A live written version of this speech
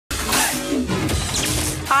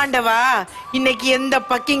ஆண்டவா, இன்னைக்கு எந்த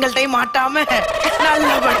பக்கிங்கள்டையும் மாட்டாம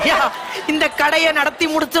நல்லபடியா இந்த கடையை நடத்தி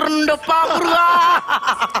முடிச்சிருந்தப்பா முருகா.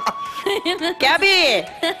 கேபி,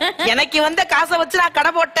 எனக்கு வந்த காசை வச்சு நான்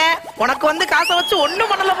கடை போட்டேன், உனக்கு வந்து காசை வச்சு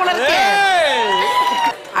ஒண்ணும் பண்ணல போல இருக்கு.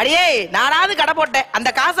 அடியே, நானாவது கடை போட்டேன், அந்த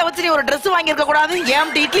காசை வச்சு நீ ஒரு Dress வாங்கி இருக்க கூடாது.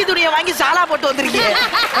 ஏன் இட்லி துணியை வாங்கி சாலா போட்டு வந்திருக்கீங்க.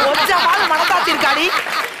 கொஞ்சமாவது மனசாட்சி இருக்காடி?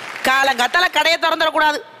 காலங்கத்தால கடையை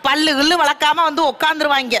திறந்துடக்கூடாது, பல்லு கில்லு வளர்க்காம வந்து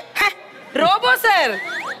உட்காந்துருவாங்க. ரோபோ சார்,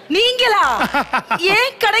 நீங்களா?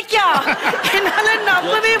 ஏன் கிடைக்கா? என்னால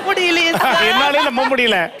நம்பவே முடியலையே. என்னால நம்ப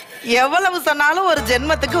முடியல. எவ்வளவு சொன்னாலும் ஒரு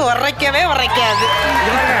ஜென்மத்துக்கு உரைக்கவே உரைக்காது.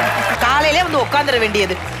 காலையிலே வந்து உட்காந்துட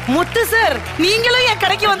வேண்டியது. முத்து சார், நீங்களும் என்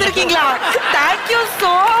கடைக்கு வந்திருக்கீங்களா? Thank you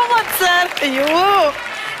so much sir. ஐயோ,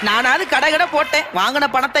 நானாவது கடை போட்டேன், வாங்கின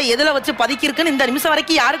பணத்தை எதுல வச்சு பதுக்கி இருக்குன்னு இந்த நிமிஷம்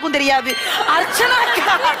வரைக்கும் யாருக்கும் தெரியாது. அர்ச்சனா,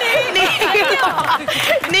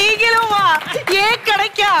 நீங்களுமா ஏன்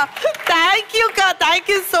கிடைக்கா? தேங்க்யூக்கா,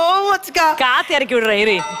 தேங்க்யூ சோ மச்க்கா. காத்து இறக்கி விடுற.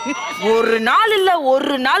 ஒரு நாள் இல்ல,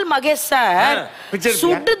 ஒரு நாள் மகேஷ் சார்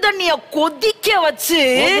சுடு தண்ணிய கொதிக்க வச்சு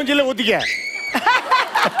ஊத்திக்க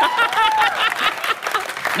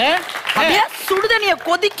சுடுதண்ணிய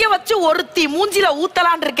கொதிக்க வச்சு ஒருத்தி மூஞ்சில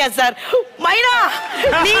ஊத்தலான் இருக்கேன் சார். மைனா,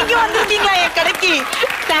 நீங்க வந்திருக்கீங்களா என் கடைக்கு?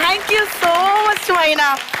 தேங்க்யூ சோ மச் மைனா.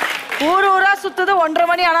 ஊர் ஊரா சுத்துது, 1:30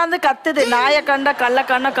 மணி ஆனா வந்து கத்துது. நாய கண்ட கள்ள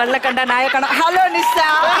கண்ண, கள்ள கண்ட நாய கண்ண. ஹலோ நிஷா.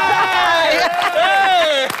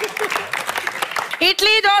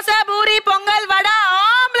 இட்லி, தோசை, பூரி, பொங்கல், வடை,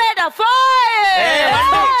 ஆம்லெட்.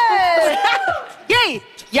 ஏய்,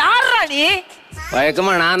 யாரா நீ?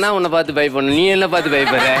 வழக்கமா நான் தான் உன்னை பார்த்து பை பண்ண, நீ என்ன பார்த்து பை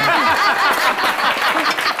பண்ண?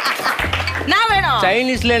 நான் வேணும்.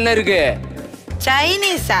 சைனீஸ்ல என்ன இருக்கு?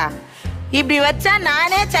 சைனீஸா? இப்படி வச்சா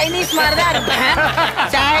நானே சைனீஸ் மாதிரி தான் இருப்பேன்.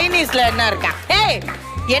 சைனீஸ்ல என்ன இருக்கா? ஏய்,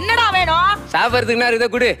 என்னடா வேணும்? சாப்பிட்றதுக்கு என்ன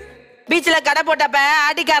இருக்குதா குடு. பீச்ல கடை போட்டப்ப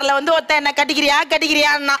ஆட்டிக்காரில் வந்து ஒருத்த என்ன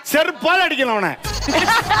கட்டிக்கிறியான்னா செருப்பால் அடிக்கணும் அவனை.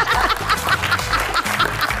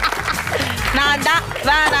 நான் தான்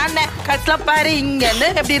வேணான்னு கட்ல பாரு இங்க இருந்து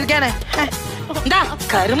எப்படி இருக்கேன்னு.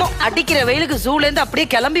 கருமம், அடிக்கிற வெயிலுக்கு ஜூல இருந்து அப்படியே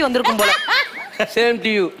கிளம்பி வந்திருக்கும் போல. Same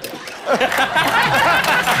to you.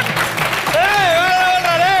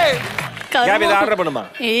 ஆர்டர் பண்ணுமா?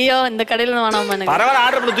 ஐயோ, இந்த கடையில வேணாமா? பரவாயில்ல,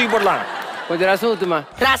 ஆர்டர் பண்ணி தூக்கி போடலாம். கொஞ்சம் ரசம் ஊத்துமா.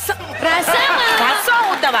 ரசம்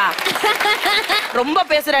ஊத்தவா? ரொம்ப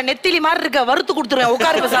பேசுற, நெத்திலி மாதிரி இருக்க, வறுத்து கொடுத்துருவேன்,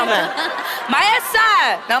 உட்காரு பேசாம. மயசா,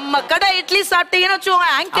 நம்ம கடை இட்லி சாப்பிட்டீங்கன்னு வச்சுக்கோங்க,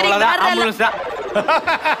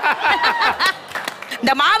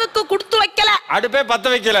 இந்த மாவுக்கு குடுத்து வைக்கல, அடுப்பே பத்த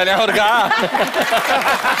வைக்கல. இருக்கா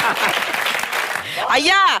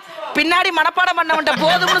ஐயா? பின்னாடி மனப்பாடம் பண்ணவன்ட்ட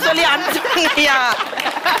போதும்னு சொல்லி அனுப்பிச்சுங்க ஐயா.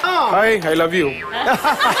 Hi, I love you.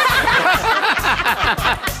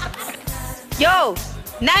 யோ,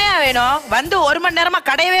 என்னயா வேணும்? வந்து 1 மணி நேரமா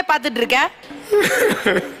கடையவே பார்த்துட்டு இருக்க.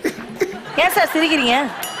 ஏன் சார் சிரிக்கிறீங்க?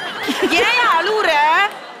 ஏன் அழுவுற?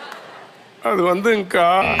 அது வந்துங்கக்கா.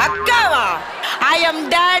 அக்காவா? I am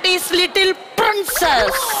daddy's little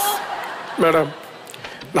princess. Madam,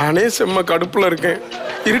 நானே செம்ம கடுப்புல இருக்கேன்,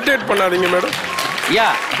 இரிட்டேட் பண்ணாதீங்க மேடம். ஐயா,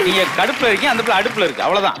 நீங்க கடுப்புல இருக்கீங்க, அந்த அடுப்புல இருக்கு,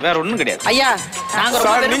 அவ்வளவுதான், வேற ஒண்ணும் கிடையாது. ஐயா, நாங்க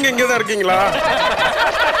சார் நீங்க இங்க தான் இருக்கீங்களா?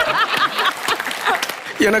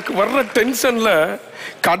 எனக்கு வர்ற டென்ஷன்ல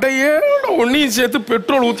கடையே ஒன்னையும் சேர்த்து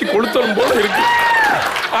பெட்ரோல் ஊத்தி கொளுத்தணும் போல இருக்கு.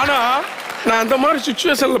 ஆனா நான் அந்த மாதிரி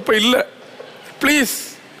சிச்சுவேஷன்ல இப்ப இல்ல. ப்ளீஸ்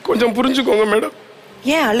கொஞ்சம் புரிஞ்சுக்கோங்க மேடம்.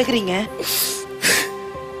 ஏன் அழுகுறீங்க?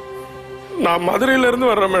 நான் மதுரையில இருந்து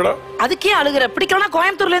வர்றேன் மேடம். அதுக்கே அழுகுற? பிடிக்கலனா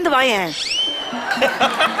கோயம்புத்தூர்ல இருந்து வாயேன்.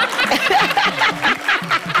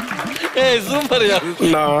 சூப்பர்.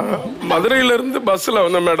 நான் மதுரையில இருந்து பஸ்ல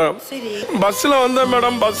வந்தேன் மேடம். பஸ்ல வந்தேன்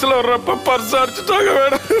மேடம். பஸ்ல வர்றப்ப பர்ஸ் அடிச்சுட்டாங்க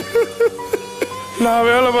மேடம். நான்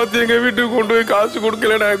வேலை பார்த்து எங்க வீட்டுக்கு கொண்டு போய் காசு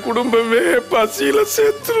கொடுக்கல, நான் குடும்பமே பசியில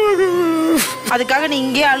செத்துருவாங்க. அதுக்காக நீ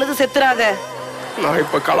இங்கே அழுது செத்துறாத. நான்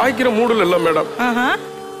இப்ப கலாய்க்கிற மூடுல இல்ல மேடம்.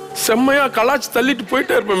 செம்மையா கலாய்ச்சி தள்ளிட்டு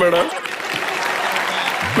போயிட்டே இருப்பேன் மேடம்.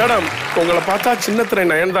 மேடம், உங்களை பார்த்தா சின்னத்திரை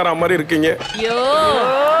நயன்தாரா மாதிரி இருக்கீங்க.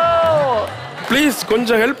 ப்ளீஸ்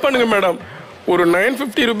கொஞ்சம் ஹெல்ப் பண்ணுங்க மேடம். ஒரு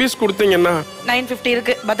 950 rupees கொடுத்தீங்கன்னா. 950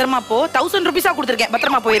 இருக்கு, பத்திரமா போ. 1000 rupees கொடுத்துருக்கேன்,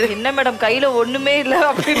 பத்திரமா போயிரு. என்ன மேடம், கையில ஒண்ணுமே இல்ல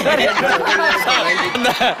அப்படின்னு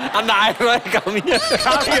அந்த 1000 ரூபாய் கம்மியா.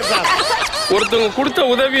 ஒருத்தவங்க கொடுத்த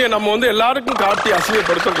உதவியை நம்ம வந்து எல்லாருக்கும் காட்டி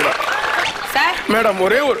அசிங்கப்படுத்த கூடாது. சார் மேடம்,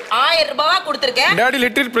 ஒரே ஒரு 1000 ரூபாய் கொடுத்துருக்கேன். டாடி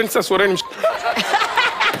லிட்டில் பிரின்சஸ், ஒரே நிமிஷம்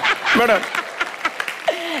மேடம்.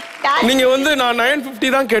 நீங்க வந்து நான் 950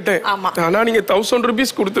 தான் கேட்டேன். ஆனா நீங்க 1000 rupees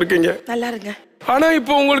கொடுத்துருக்கீங்க. நல்லா இருங்க. ஆனா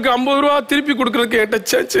இப்போ உங்களுக்கு 50 ரூபா திருப்பி கொடுக்கறதுக்கு என்கிட்ட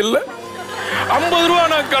சேஞ்ச் இல்ல. 50 ரூபா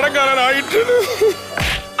நான் கடைக்காரன் ஆயிட்டு.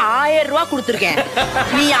 1000 ரூபாய் கொடுத்துருக்கேன்,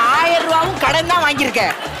 நீ 1000 ரூபாவும் கடன் தான் வாங்கியிருக்க.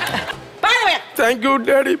 Thank you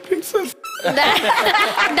daddy princess.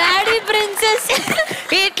 Daddy princess.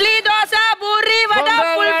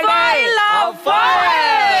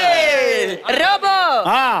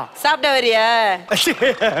 சாப்பிட வரியா?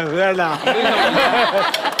 வேணாம்.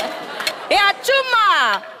 ஏ அச்சும்மா,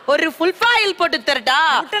 ஒரு ஃபுல் ஃபாயில் போட்டு தரட்டா?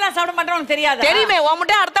 முட்டை நான் சாப்பிட மாட்டேன், உனக்கு தெரியாது. தெரியுமே, உன்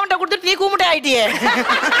முட்டை அடுத்த முட்டை கொடுத்துட்டு நீ கூமுட்டை ஆயிட்டியே.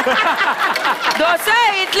 தோசை,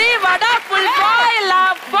 இட்லி, வடை, ஃபுல் ஃபாயில்,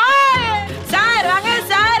 சார் வாங்க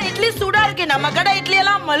சார். இட்லி சூடா இருக்கு. நம்ம கடை இட்லி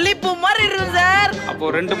எல்லாம் மல்லிப்பூ மாதிரி இருக்கு சார். அப்போ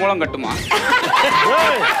 2 முழம் கட்டுமா?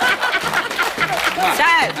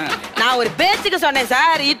 சார் நான் ஒரு பேச்சுக்கு சொன்னேன்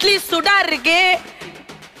சார். இட்லி சுடா இருக்கு.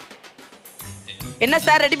 என்ன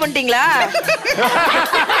சார் ரெடி பண்ணிட்டீங்களா?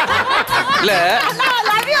 இல்ல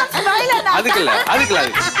அதுக்குல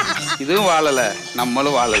இதுவும் வாழல,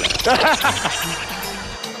 நம்மளும் வாழல.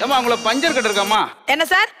 ஏமா உங்களை பஞ்சர் கடை இருக்காமா? என்ன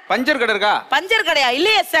சார்? பஞ்சர் கடை இருக்கா? பஞ்சர் கடையா?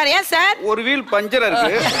 இல்லையே சார். ஏன் சார்? ஒரு வீல் பஞ்சர்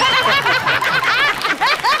இருக்கு.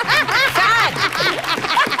 சார்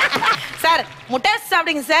சார் முட்டை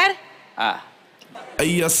சாப்பிடுங்க சார்.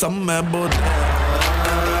 ஐயா செம்ம போட்.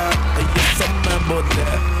 ஐயா செம்ம boat.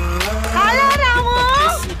 Hello Ramu.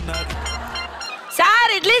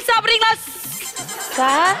 Sir idli சாப்பிடுறீங்களா?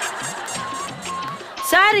 சார்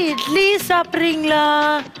சார் இட்லி சாப்பிடுறீங்களா?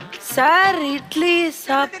 சார் இட்லி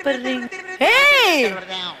சாப்பிடுறீங்க? ஏய்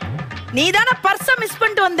நீ தானே பர்ஸ மிஸ்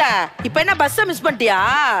பண்ணிட்டு வந்த. இப்போ என்ன பஸ்ஸ மிஸ் பண்ணிட்டியா?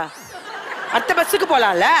 அடுத்த பஸ்ஸுக்கு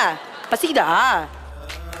போலாம்ல. பசிக்குதா?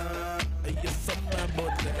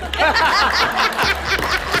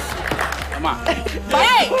 அம்மா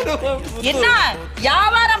ஏய், என்ன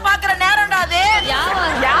வியாபாரம் பாக்குற நேரம்டா அது?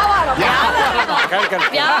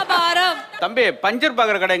 வியாபாரம். தம்பி பஞ்சர்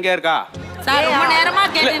பாக்குற கடை எங்க இருக்கா? சார் ரொம்ப நேரமா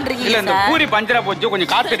இல்ல கேட்டுட்டு இல்ல இருக்கீங்க இந்த சார். பூரி பஞ்சரா போச்சு,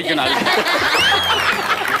 கொஞ்சம் காத்து அடிக்கணும்.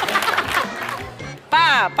 பா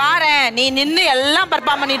பாரு, நீ நின்னு எல்லாம்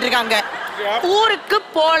பர்ஃபார்ம் பண்ணிட்டு இருக்காங்க. ஊருக்கு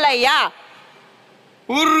போலையா?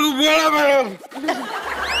 ஊருக்கு போல மேடம்.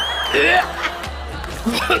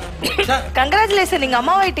 கங்க்ராச்சுலேஷன், நீங்க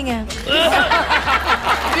அம்மா ஆயிட்டீங்க.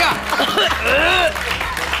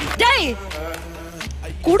 டேய்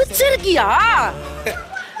குடிச்சிருக்கியா?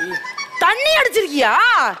 தண்ணி அடிச்சிருக்கியா?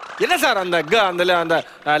 என்ன சார் அந்த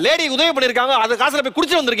லேடி உதவி பண்ணிருக்காங்க, அது காசுல போய்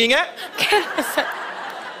குடிச்சு வந்திருக்கீங்க?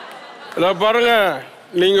 பாருங்க,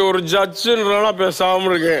 நீங்க ஒரு ஜட்ஜுன்றனால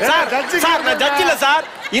பேசாம இருக்கேன். சார் நான் ஜட்ஜ் இல்ல சார்,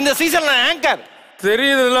 இந்த சீசன்ல ஆங்கர்.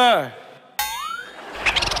 தெரியுதுல்ல?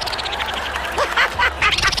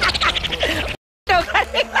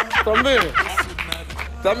 தம்பி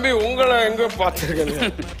தம்பி உங்களை எங்க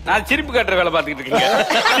பாத்துருக்கேன்? நான் சிரிப்பு காட்டுற வேலை பார்த்துக்கிட்டு இருக்கீங்க.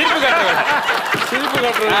 சிரிப்பு காட்டுற வேலை. சிரிப்பு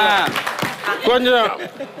காட்டுறேன். கொஞ்சம்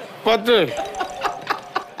 10.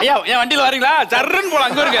 ஐயா என் வண்டியில வரீங்களா? சர்றன்னு போலாம்.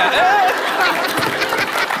 அங்க இருங்க,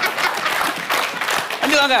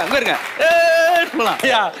 வண்டி வாங்க, அங்க இருங்க போலாம்.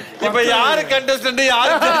 இப்ப யாரு கண்டஸ்டன்ட்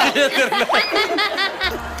யாரு தெரியல.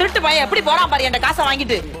 திருட்டு பையன் எப்படி போறான் பாரு, என் காசை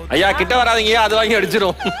வாங்கிட்டு. ஐயா கிட்ட வராதீங்க, அது வாங்கி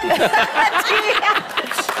அடிச்சிரும்.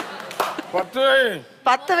 10.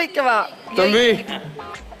 பத்த வைக்கவா? தம்பி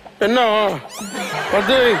என்ன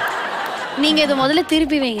 10? நீங்க இதை முதல்ல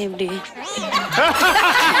திருப்பி வைங்க. இப்படி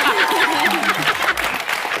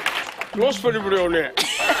க்ளோஸ் பண்ணிவிடு உடனே.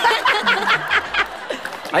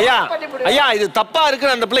 ஐயா ஐயா இது தப்பா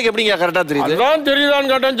இருக்குன்னு அந்த பிள்ளைக்கு எப்படிங்க கரெக்டா தெரியுது? அதான்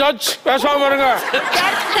தெரியுதான்னு கேட்டேன். ஜட்ஜ் பேசாம இருங்க.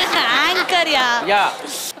 ஆங்கர்யா. ஐயா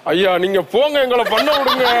ஐயா நீங்க போங்க, எங்களை பண்ண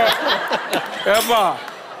விடுங்க. ஏப்பா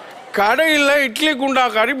கடையில் இட்லி குண்டா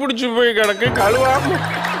கறி பிடிச்சி போய் கிடக்கு, கழுவாம.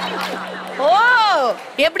 ஓ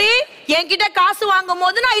எப்படி என்கிட்ட காசு வாங்கும்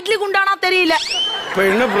போது நான் இட்லி குண்டானா தெரியல. இப்ப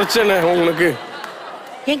என்ன பிரச்சனை உங்களுக்கு?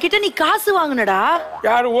 என்கிட்ட நீ காசு வாங்குனடா.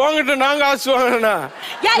 யாரு உங்ககிட்ட? நான் காசு வாங்கினா?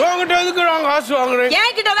 ஏய். உங்ககிட்ட எதுக்கு நான் காசு வாங்குறேன்?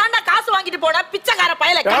 என்கிட்ட தான்டா காசு வாங்கிட்டு போட. பிச்சைக்கார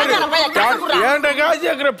பயல, கடைக்கார பயல, காசு குடுறா. ஏன்டா காசு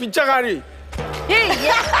கேக்குற? பிச்சைக்காரி ஏய்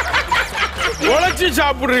உழைச்சி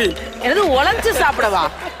சாப்பிடுறீ. என்னது உழைச்சு சாப்பிடவா?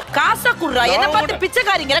 காசை குடுறா. என்ன பார்த்து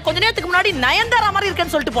பிச்சைக்காரிங்கிற? கொஞ்ச நேரத்துக்கு முன்னாடி நயன்தாரா மாதிரி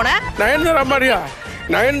இருக்கேன்னு சொல்லிட்டு போனேன். நயன்தாரா மாதிரியா?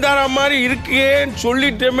 நயன்தாரா மாதிரி இருக்கேன்னு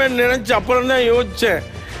சொல்லிட்டேமே நினைச்சு அப்புறம் தான் யோசிச்சேன்.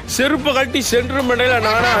 செருப்பு கட்டி சென்ட்ரு மண்டையில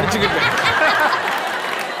நானா அடிச்சுக்கிட்டேன்.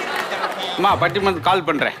 அம்மா பட்டிமன்றத்துக்கு கால்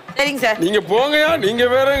பண்றேன். சரிங்க சார். நீங்க போங்கயா, நீங்க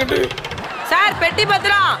வேற கிட்ட. சார் பெட்டி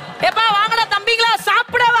பத்திரம். எப்பா வாங்கடா தம்பிங்களா,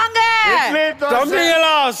 சாப்பிட வாங்க.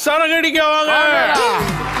 தம்பிங்களா சரகடிக்க வாங்க.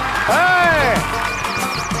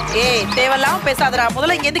 ஏய் தேவலாம் பேசாதடா.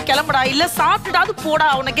 முதல்ல இங்க இருந்து கிளம்புடா, இல்ல சாப்பிட்டுடாது போடா.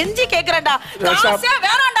 உனக்கு கெஞ்சி கேக்குறேன்டா. காசே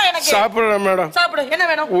வேணாம்டா எனக்கு. சாப்பிடுறேன் மேடம். சாப்பிடு. என்ன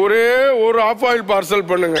வேணும்? ஒரே ஒரு ஆஃப் ஆயில் பார்சல்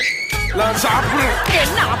பண்ணுங்க. நான் சாப்பிடுறேன்.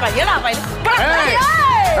 என்ன ஆப்பா? ஏடா ஆப்பா?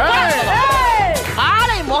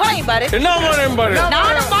 ஆளை முகரையும் பாரு. என்ன மாதிரி பாரு.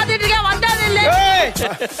 நானும் பாத்துட்டு இருக்கேன், வந்தது இல்ல.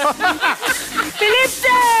 பிலிப்ஸ்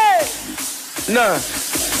என்ன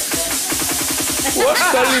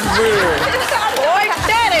தள்ளிட்டு போய்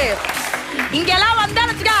ஓட்டேரு. இங்கெல்லாம் வந்தா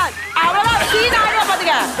வச்சுக்க அவ்வளவு சீன் ஆடுவா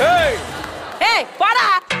பாத்துக்க. ஏய் ஏய் போடா.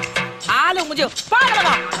 ஆளு முஜு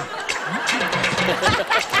போடா.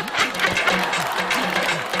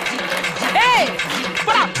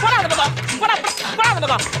 போடா போடா அந்த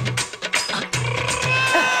பக்கம்.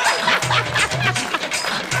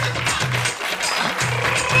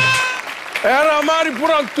 வேற மாதிரி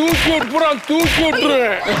பூரா தூக்கி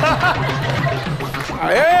விட்டுருவேன்.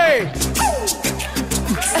 ஏய்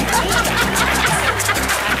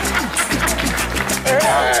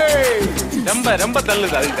ரொம்ப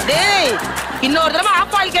தள்ளுது அதுக்கு. டேய் இன்னொரு தடவை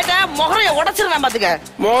ஆஃப் ஆயில் கேட்ட முகரைய உடைச்சிருவேன் பாத்துக்க.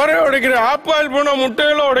 முகரைய உடைக்கிறேன், ஆஃப் ஆயில் போனா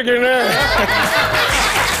முட்டையில உடைக்கிறேன்.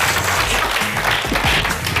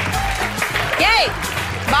 ஏய்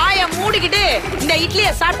வாய மூடிக்கிட்டு இந்த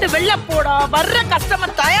இட்லியை சாப்பிட்டு வெளில போடா. வர்ற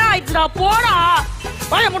கஸ்டமர் தயாராயிடுச்சுடா, போடா.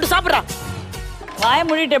 வாய மூட்டு சாப்பிடுறா. வாய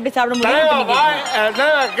மூடிட்டு எப்படி சாப்பிட முடியும்?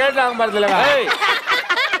 கேட்டாங்க பாருல.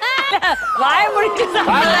 வாய மூடிட்டு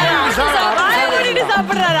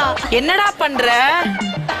சாப்பிடுறாரா? என்னடா பண்ற?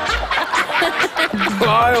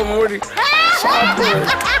 வாய மூடி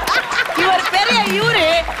இவர் பெரிய இவரு.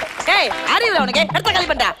 ஏய் அறிவு உனக்கு எடுத்த காலி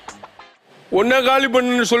பண்ணா. உன்னை காலி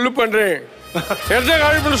பண்ணு சொல்லு பண்றேன். எடுத்த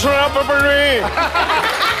காலி பண்ண சொன்னா பண்ணுவேன்.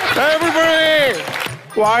 எப்படி பண்ணுவேன்?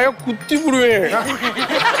 வாய குத்தி விடுவேன்.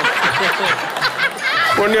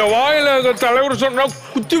 உன்னை வாயில தலைவர் சொன்னா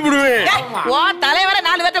குத்தி விடுவேன். ஓ தலைவர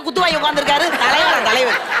 4 பேர்ட்ட குத்து வாங்கி உட்கார்ந்திருக்காரு.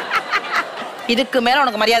 தலைவர் இதுக்கு மேல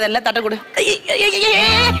உனக்கு மரியாதை இல்ல. தட்ட கொடு.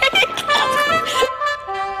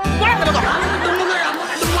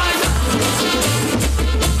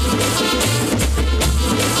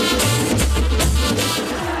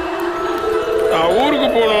 நான் ஊருக்கு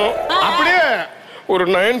போனோம். அப்படியே ஒரு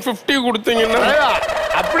 950 கொடுத்தீங்கன்னா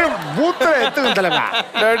அப்படியே பூத்துல எத்துங்க தலைவா.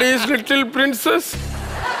 That is little princess.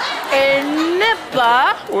 என்னப்பா?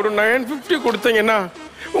 ஒரு 950 கொடுத்தீங்கன்னா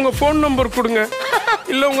உங்க போன் நம்பர் கொடுங்க,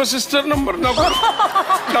 இல்ல உங்க சிஸ்டர் நம்பர்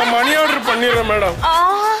நான் மணி ஆர்டர் பண்ணிடுறேன் மேடம்.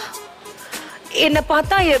 என்ன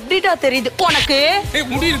பார்த்தா எப்படிடா தெரியுது உனக்கு?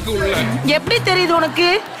 முடி இருக்கு உள்ள. எப்படி தெரியுது உனக்கு?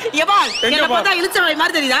 ஏப்பா என்ன பார்த்தா இழுச்சவை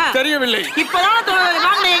மாதிரி தெரியுதா? தெரியவில்லை. இப்பதான்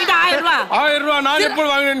வாங்கின என்கிட்ட 1000 ரூபாய். 1000 ரூபாய் நான் எப்போ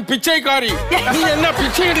வாங்கினேன்? பிச்சைக்காரி நீ என்ன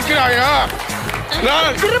பிச்சை எடுக்கிறாயா?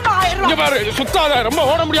 நான் திரும்ப 1000 இங்க ரூபாய். பாரு, சுத்தாத, ரொம்ப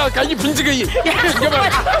ஓட முடியாது, கை பிஞ்சு கை. இங்க பாரு,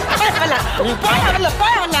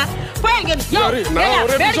 நான்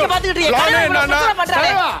ஒரு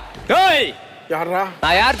ஏய் யாரா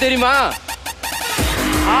நான் யார் தெரியுமா?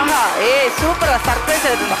 ஆஹா ஏய் சூப்பரா சர்ப்ரைஸ்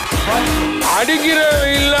எடுத்துமா. அடிக்கிற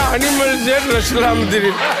இல்ல அனிமல் சேட் ரஸ்லாம்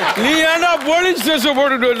தெரியும். நீ ஏன்னா போலீஸ் ஸ்டேஷன்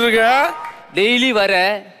போட்டுட்டு வந்திருக்க? டெய்லி வர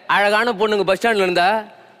அழகான பொண்ணுங்க பஸ் ஸ்டாண்ட்ல இருந்தா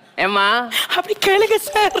ஏம்மா அப்படி கேளுங்க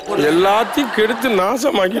சார். எல்லாத்தையும் கெடுத்து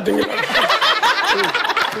நாசமாக்கிட்டீங்க.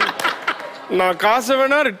 நான் காசை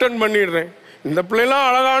வேணா ரிட்டர்ன் பண்ணிடுறேன். இந்த பிள்ளைலாம்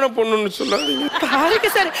அழகான பொண்ணுன்னு சொல்லாதீங்க. பாருங்க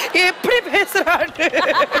சார் எப்படி பேசுறாரு.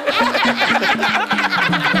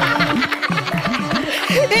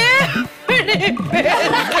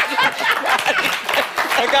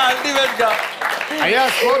 ஐயா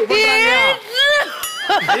ஸ்கோர் பண்றாங்க.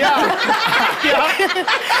 ஐயா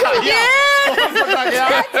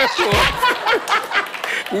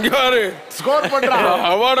இங்க பாரு, ஸ்கோர் பண்றாங்க.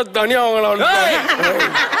 அவார்ட தனியா வாங்கலாம்.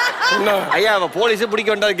 என்ன ஐயா போலீஸ் பிடிக்க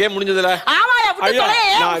வேண்டாம், கேம் முடிஞ்சதுல. ஆமாயா ஐயா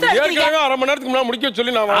நான் ஏற்கனவே 1/2 மணி நேரத்துக்கு முன்னாடி முடிக்க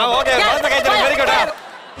சொல்லி நான் ஓகே, வெரி குட்.